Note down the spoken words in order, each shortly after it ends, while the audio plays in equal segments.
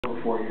over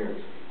 4 years.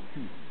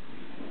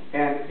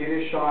 And it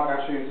is shot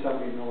actually in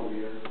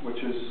 70mm,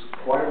 which is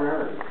quite a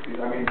rarity.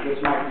 I mean,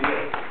 this might be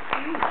it.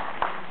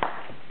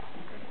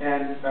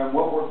 And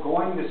what we're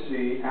going to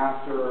see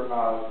after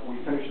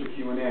we finish the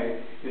Q&A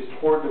is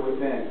Toward the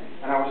Within.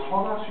 And I was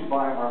told actually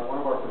by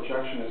one of our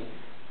projectionists,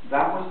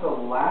 that was the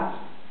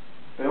last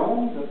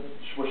film that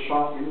was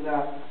shot in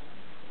that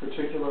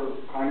particular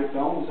kind of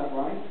film, is that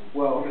right?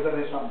 Well, because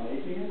then they stopped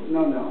making it?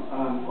 No.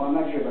 Well, I'm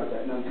not sure about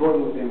that. No, Toward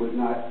the Within was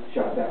not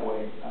shot that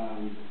way.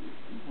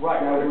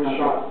 Right, it was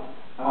shot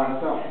on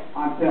film.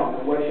 On film.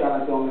 It was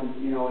shot on film,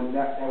 and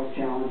that was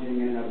challenging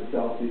in and of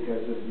itself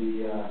because of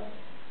the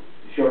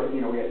short,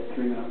 we had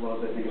 3-minute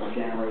loads, I think, of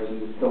cameras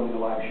and filming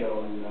a live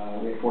show, and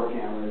we had 4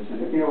 cameras,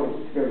 and it's a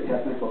very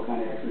technical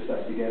kind of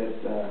exercise to get it,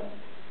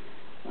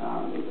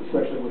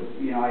 especially with,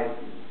 I had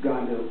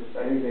gone to,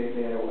 I think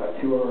they had a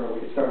tour,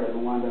 we started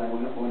in London, I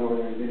went over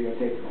there and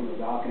videotaped it from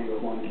the balcony with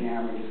 1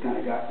 camera, and just kind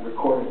of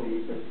recorded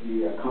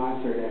the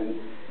concert,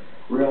 and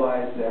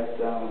realized that,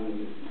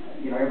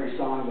 every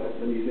song that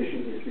the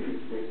musicians,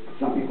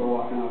 some people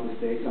are walking off the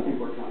stage, some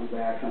people are coming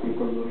back, some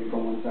people are moving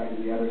from one side to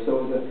the other,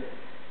 so it was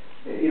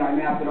I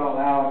mapped it all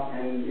out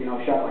and,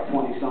 shot like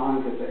 20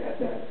 songs at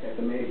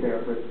the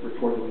Mayfair for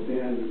Toward the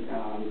Within.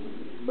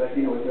 But,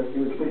 it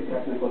was pretty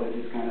technical to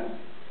just kind of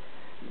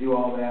do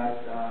all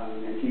that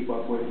and keep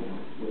up with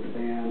the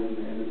band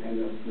and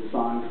the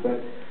songs. But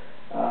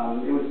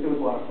it was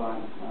a lot of fun.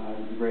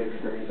 It was a great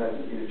experience. I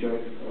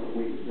enjoyed it.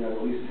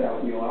 Lisa sat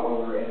with me a lot.